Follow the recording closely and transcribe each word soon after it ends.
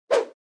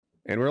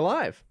And we're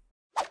live.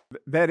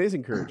 That is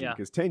encouraging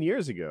because 10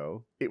 years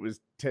ago, it was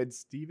Ted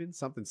Stevens,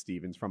 something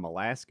Stevens from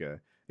Alaska.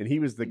 And he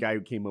was the guy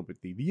who came up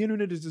with the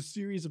internet is a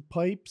series of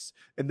pipes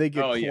and they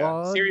get clogged.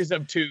 Yeah. Series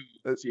of tubes.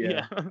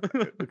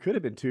 It could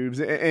have been tubes.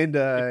 And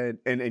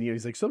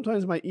he's like,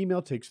 sometimes my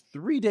email takes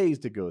 3 days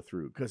to go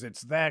through because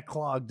it's that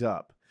clogged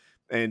up.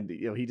 And,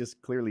 he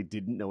just clearly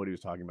didn't know what he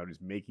was talking about. He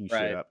was making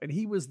shit up. And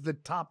he was the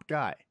top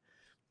guy.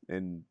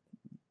 And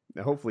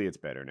hopefully it's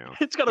better now.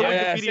 It's got a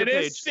Wikipedia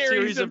page.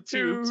 Series of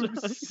tubes.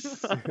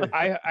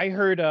 I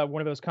heard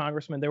one of those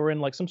congressmen, they were in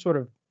like some sort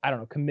of, I don't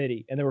know,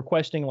 committee, and they were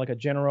questioning like a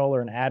general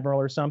or an admiral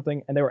or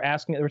something, and they were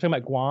talking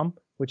about Guam,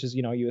 which is,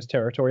 U.S.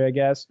 territory, I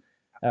guess,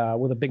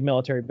 with a big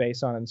military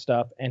base on it and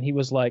stuff. And he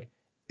was like,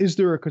 is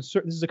there a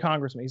concern? This is a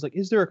congressman. He's like,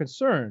 is there a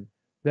concern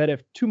that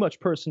if too much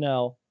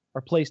personnel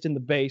are placed in the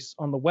base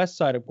on the west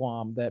side of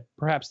Guam, that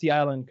perhaps the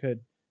island could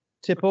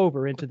tip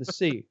over into the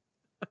sea?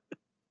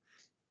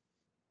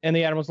 And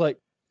the admiral's like,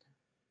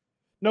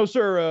 no,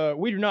 sir,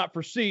 we do not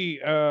foresee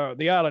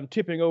the island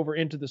tipping over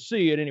into the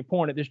sea at any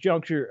point at this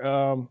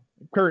juncture.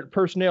 Current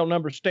personnel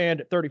numbers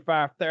stand at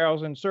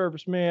 35,000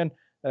 servicemen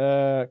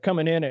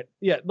coming in at,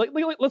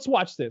 let's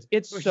watch this.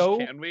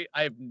 Can we?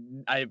 I've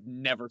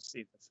never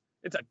seen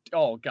this.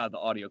 Oh, God, the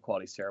audio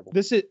quality's terrible.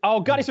 This is, oh,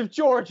 God, he's from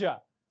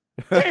Georgia.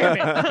 Damn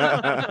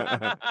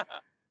it.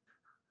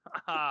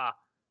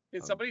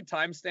 Did somebody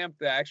timestamp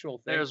the actual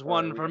thing? There's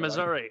one from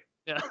Missouri.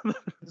 Yeah.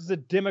 This is a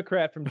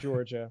Democrat from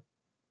Georgia.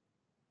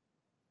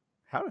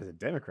 How does a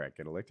Democrat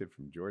get elected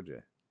from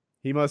Georgia?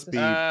 He must be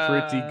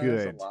pretty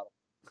good.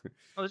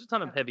 There's a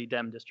ton of heavy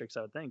Dem districts,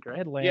 I would think, right?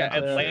 Atlanta. Yeah,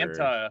 Atlanta.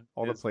 Sure.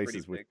 All the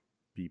places with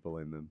people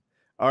in them.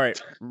 All right,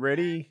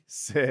 ready,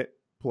 set,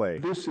 play.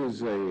 This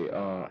is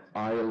a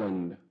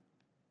island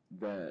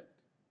that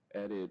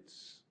at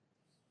its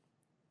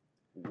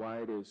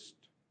widest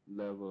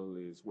level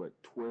is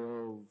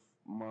 12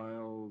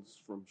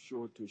 miles from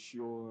shore to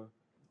shore.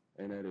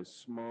 And at its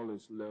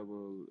smallest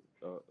level,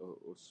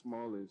 or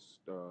smallest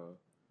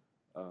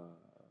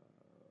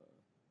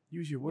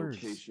use your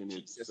words. Location,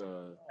 it's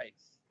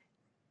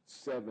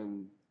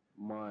 7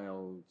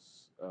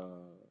 miles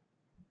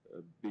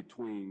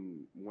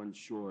between one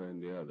shore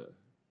and the other.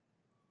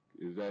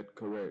 Is that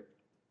correct?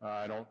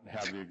 I don't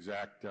have the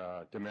exact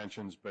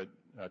dimensions, but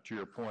to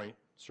your point,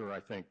 sir, I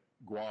think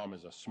Guam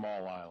is a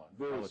small island.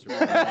 Very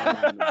small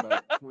island,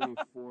 about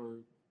 24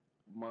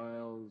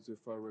 miles, if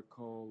I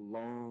recall,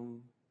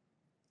 long.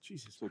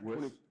 Jesus. So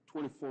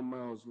 24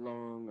 miles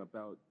long,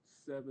 about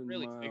 7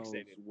 miles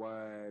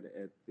wide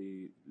at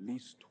the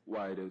least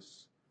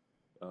widest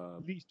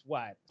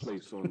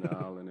place on the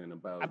island, and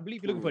about I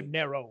believe you're looking for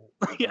narrow.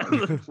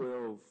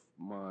 12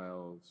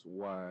 miles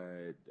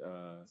wide.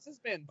 This has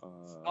been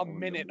a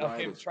minute of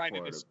him trying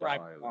to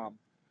describe Guam.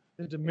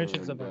 The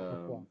dimensions of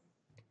Guam.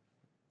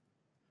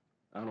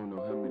 I don't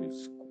know how many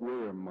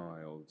square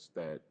miles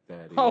that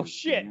is. Oh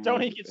shit!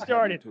 Don't even get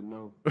started. To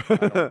know. I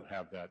don't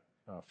have that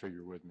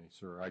figure with me,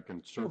 sir. I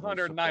can certainly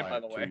 209, supply by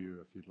the it way. to you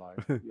if you'd like.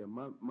 Yeah,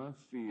 my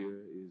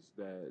fear is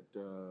that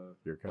the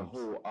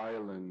whole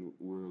island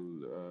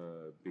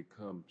will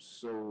become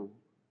so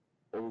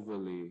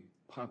overly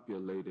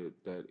populated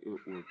that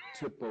it will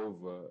tip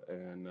over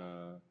and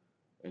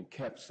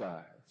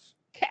capsize.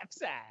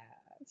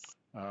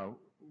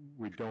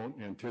 We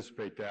don't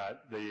anticipate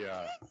that.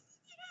 The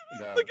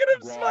Look at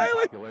him Guam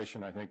smiling.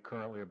 population, I think,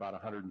 currently about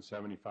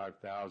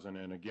 175,000,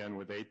 and again,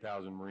 with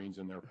 8,000 Marines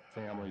and their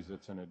families,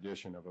 it's an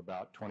addition of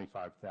about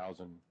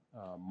 25,000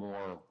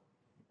 more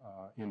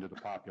into the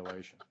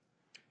population.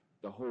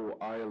 The whole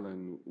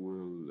island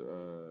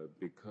will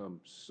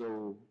become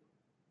so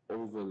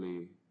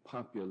overly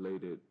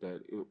populated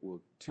that it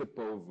will tip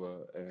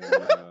over and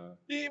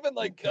He even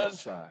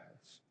capsize.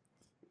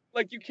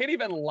 Like, you can't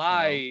even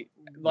lie,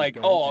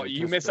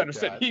 you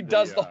misunderstood. That. He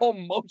does the whole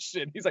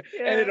motion. He's like,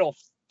 and it'll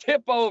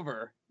tip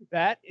over.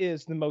 That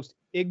is the most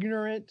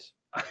ignorant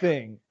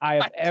thing I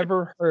have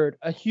ever heard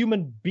a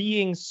human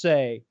being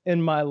say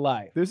in my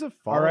life. There's a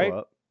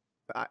follow-up.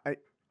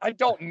 I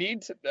don't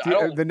need to.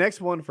 The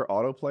next one for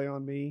autoplay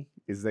on me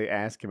is they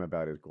ask him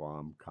about his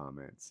Guam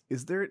comments.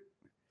 Is there...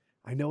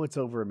 I know it's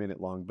over a minute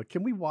long, but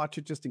can we watch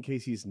it just in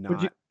case he's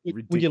not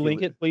Would you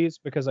link it, please?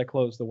 Because I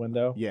closed the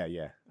window. Yeah.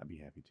 I'd be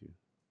happy to.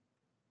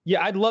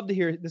 Yeah, I'd love to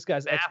hear this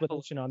guy's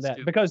explanation on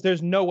that, because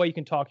there's no way you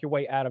can talk your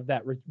way out of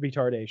that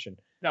retardation.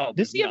 No.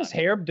 Does he have his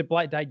hair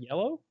dyed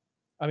yellow?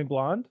 I mean,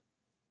 blonde?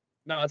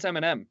 No, it's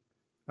Eminem.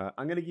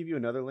 I'm going to give you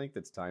another link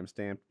that's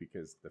timestamped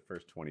because the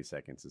first 20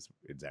 seconds is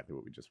exactly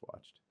what we just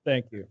watched.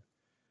 Thank you.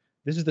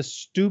 This is the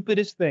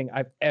stupidest thing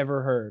I've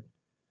ever heard.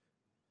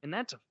 And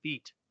that's a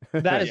feat.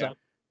 That is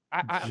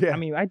I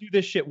mean, I do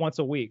this shit once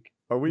a week.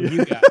 Are we?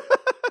 You guys.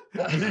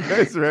 You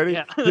guys ready?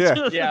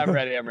 Yeah, I'm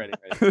ready.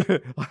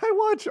 I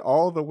watch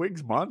all the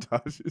Wings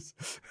montages.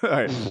 All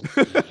right.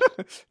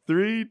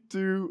 3,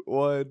 2,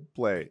 1,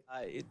 play.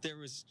 There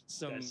was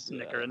some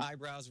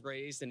eyebrows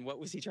raised, and what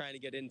was he trying to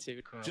get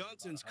into?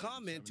 Johnson's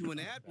comment to an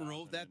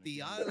admiral that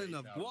the island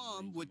of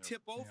Guam would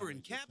tip over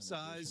and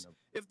capsize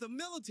if the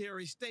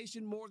military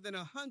stationed more than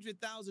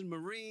 100,000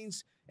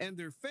 Marines and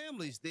their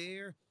families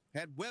there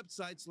had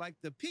websites like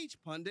The Peach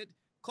Pundit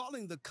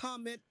calling the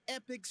comment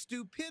epic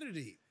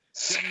stupidity.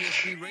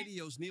 WSB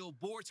Radio's Neil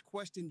Bortz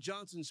questioned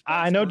Johnson's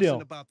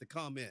spokesperson about the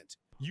comment.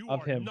 You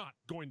are not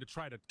going to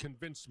try to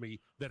convince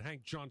me that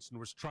Hank Johnson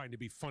was trying to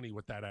be funny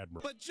with that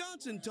admiral. But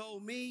Johnson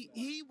told me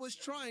he was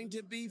trying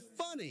to be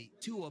funny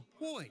to a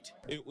point.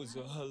 It was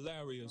a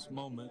hilarious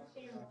moment.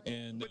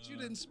 But you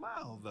didn't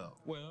smile, though.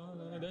 Well,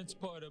 that's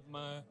part of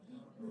my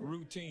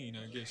routine,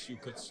 I guess you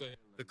could say.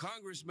 The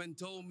congressman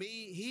told me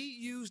he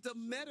used a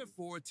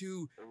metaphor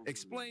to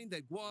explain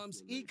that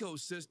Guam's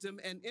ecosystem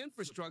and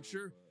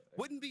infrastructure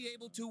wouldn't be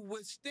able to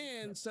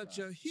withstand such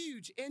a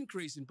huge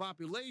increase in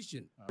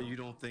population. You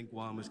don't think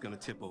Guam is going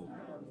to tip over?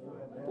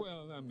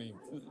 Well, I mean,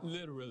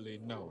 literally,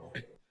 no.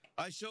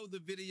 I showed the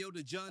video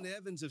to John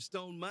Evans of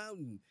Stone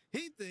Mountain.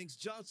 He thinks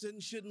Johnson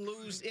shouldn't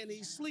lose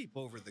any sleep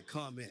over the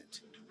comment.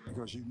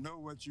 Because you know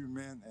what you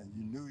meant, and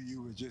you knew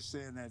you were just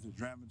saying that to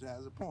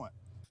dramatize a point.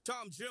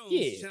 Tom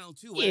Jones, Channel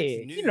 2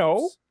 Action News. You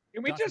know.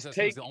 Can we just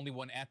take the only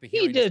one at the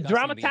he just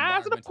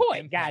dramatized the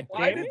point, goddamn.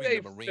 Why did they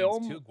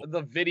film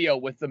the video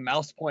with the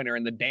mouse pointer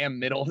in the damn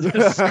middle of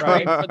the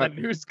screen for the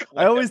news clip?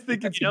 I always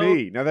think it's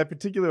me. Now that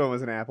particular one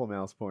was an Apple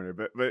mouse pointer,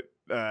 but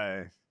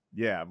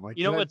yeah, I'm like,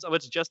 you know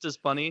what's just as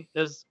funny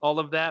as all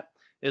of that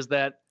is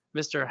that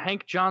Mr.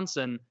 Hank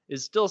Johnson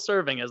is still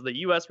serving as the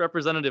U.S.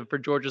 representative for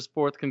Georgia's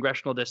 4th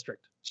congressional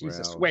district.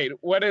 Jesus, wait,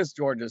 what is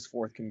Georgia's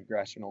 4th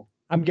congressional?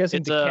 I'm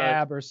guessing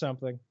DeKalb or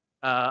something.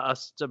 A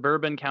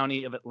suburban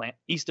county of Atlanta,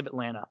 east of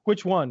Atlanta.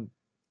 Which one?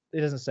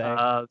 It doesn't say.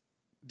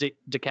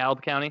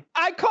 DeKalb County.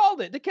 I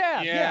called it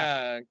DeKalb.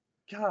 Yeah.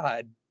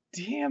 God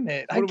damn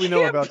it. What do we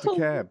know about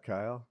DeKalb,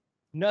 Kyle?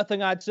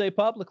 Nothing I'd say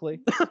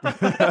publicly.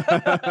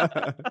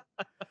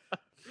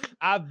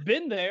 I've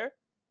been there.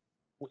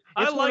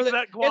 I like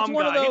that Guam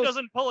guy. He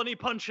doesn't pull any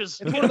punches.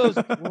 It's one of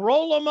those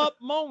roll 'em up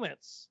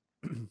moments.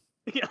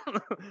 Yeah.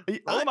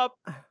 Roll 'em up.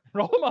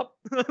 Roll him up.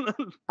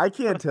 I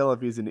can't tell if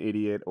he's an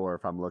idiot or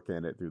if I'm looking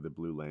at it through the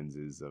blue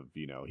lenses of,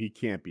 he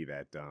can't be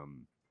that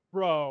dumb.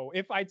 Bro,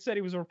 if I'd said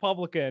he was a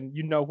Republican,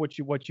 you know what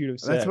you'd have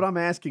said. That's what I'm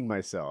asking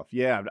myf.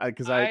 Yeah,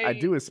 because I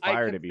do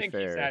aspire to be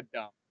fair. He's that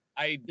dumb.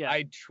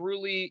 I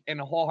truly and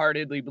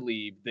wholeheartedly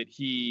believe that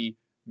he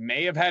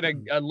may have had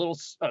a little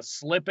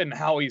slip in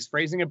how he's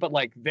phrasing it, but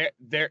like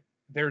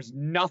there's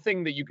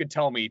nothing that you could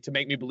tell me to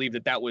make me believe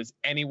that was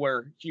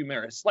anywhere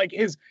humorous. Like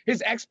his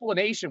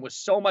explanation was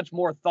so much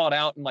more thought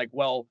out and like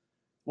well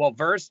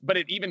versed, but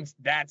even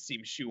that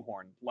seems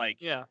shoehorned. Like,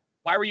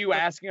 why were you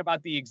asking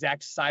about the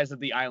exact size of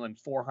the island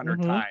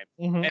 400 times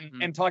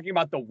and talking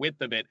about the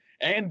width of it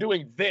and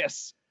doing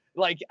this?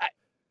 Like,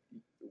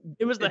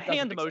 it was the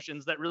hand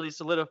motions that really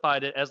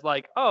solidified it as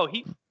like, oh,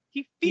 he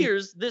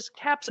fears this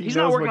capsize. He's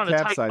not working on a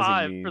Type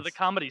 5 for the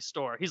Comedy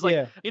Store. He's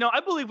like,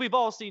 I believe we've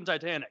all seen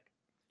Titanic.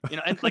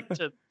 And like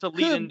to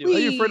lead into it. Are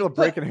you afraid it'll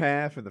break in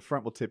half and the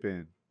front will tip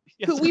in?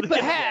 Could we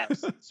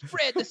perhaps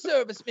spread the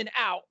servicemen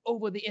out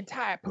over the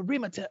entire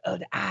perimeter of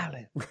the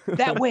island?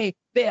 That way,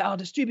 they are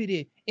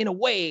distributed in a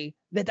way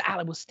that the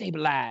island will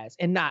stabilize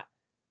and not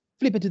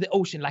flip into the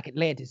ocean like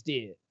Atlantis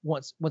did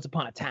once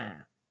upon a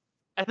time.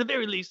 At the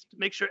very least,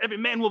 make sure every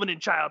man, woman, and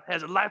child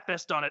has a life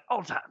vest on at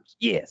all times.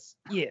 Yes.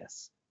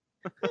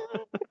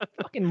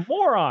 Fucking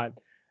moron.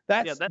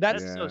 That's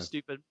so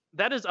stupid.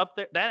 That is up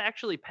there. That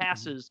actually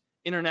passes.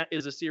 Internet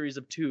is a series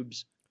of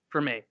tubes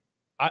for me.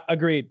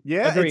 Agreed.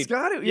 Yeah, agreed. It's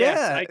got it.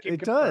 Yeah,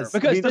 it does.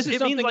 Because this is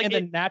something in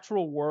the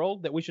natural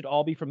world that we should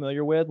all be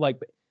familiar with. Like,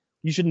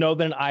 you should know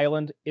that an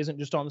island isn't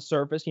just on the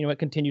surface. It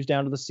continues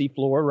down to the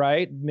seafloor,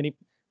 right?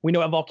 We know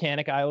how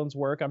volcanic islands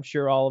work. I'm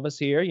sure all of us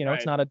here.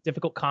 It's not a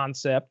difficult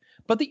concept.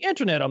 But the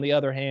internet, on the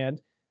other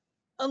hand,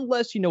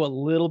 unless you know a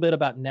little bit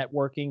about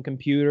networking,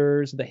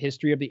 computers, the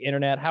history of the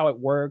internet, how it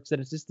works,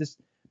 that it's just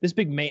this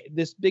big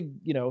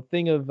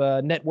thing of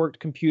networked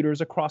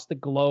computers across the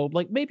globe.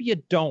 Like, maybe you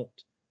don't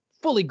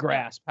fully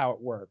grasp how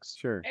it works.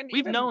 Sure. And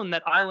we've known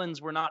that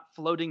islands were not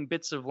floating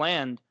bits of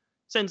land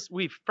since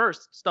we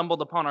first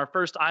stumbled upon our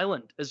first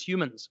island as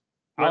humans.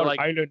 Our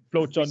island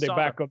floats on the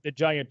back of the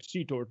giant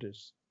sea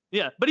tortoise.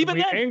 Yeah, but even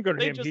then, anger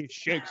him, he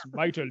shakes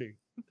mightily.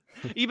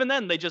 Even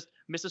then, they just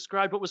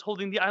misascribed what was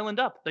holding the island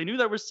up. They knew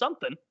there was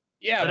something.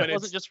 Yeah, but it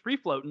wasn't just free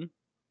floating.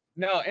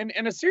 No,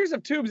 and a series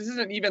of tubes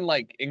isn't even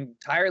like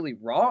entirely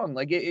wrong.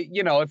 Like,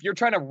 if you're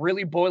trying to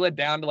really boil it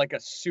down to like a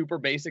super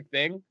basic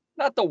thing,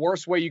 not the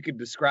worst way you could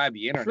describe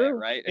the internet,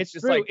 right? It's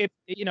just true. Like,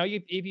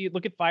 if you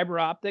look at fiber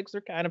optics,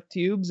 they're kind of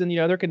tubes, and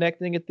they're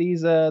connecting at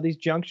these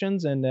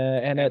junctions, and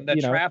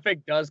the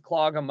traffic does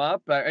clog them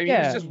up. I mean,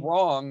 it's just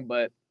wrong,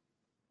 but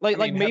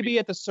maybe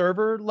at the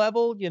server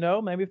level,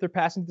 maybe if they're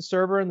passing the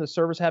server and the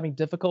server's having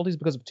difficulties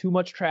because of too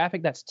much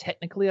traffic, that's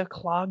technically a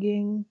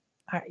clogging.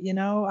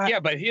 Yeah,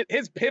 but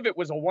his pivot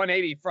was a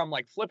 180 from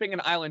like flipping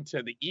an island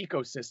to the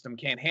ecosystem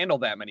can't handle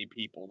that many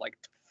people. Like,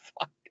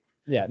 fuck.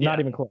 Yeah,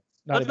 not even close.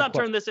 Let's not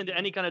turn this into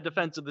any kind of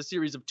defense of the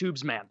series of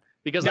tubes, man,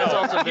 because that's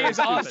also very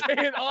stupid.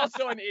 He's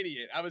also an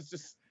idiot. I was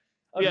just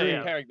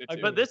comparing the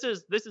two. But this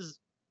is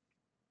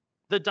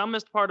the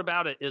dumbest part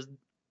about it is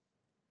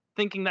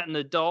thinking that an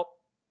adult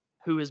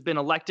who has been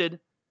elected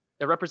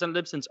a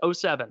representative since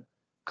 2007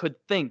 could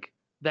think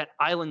that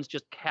islands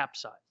just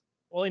capsize.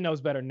 Well, he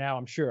knows better now.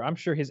 I'm sure. I'm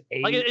sure his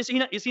age. Like, is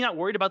he not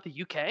worried about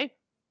the UK?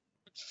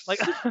 Like,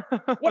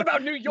 what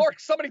about New York?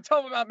 Somebody tell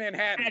him about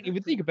Manhattan. I didn't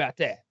even think about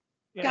that.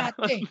 Yeah.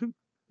 God dang.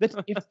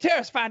 If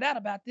terrorists find out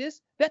about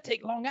this, they'll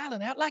take Long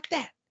Island out like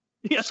that.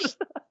 Yes.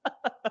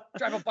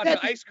 Drive a bunch of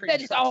ice cream They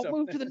just trucks all up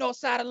move there. to the north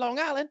side of Long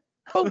Island.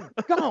 Boom,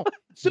 gone.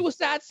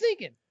 Suicide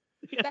sinking.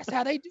 That's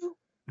how they do.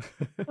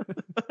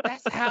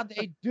 That's how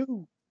they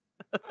do.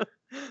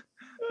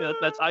 Yeah,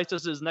 that's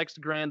ISIS's next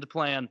grand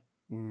plan.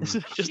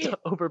 Just to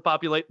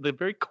overpopulate the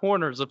very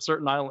corners of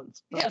certain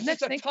islands. Yeah,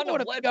 next thing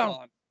Florida be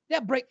gone.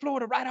 They'll break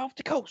Florida right off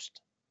the coast.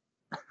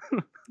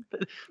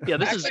 Yeah,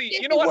 this Actually,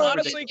 is. you know what?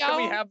 Honestly, can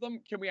we have them?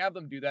 Can we have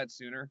them do that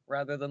sooner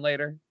rather than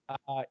later?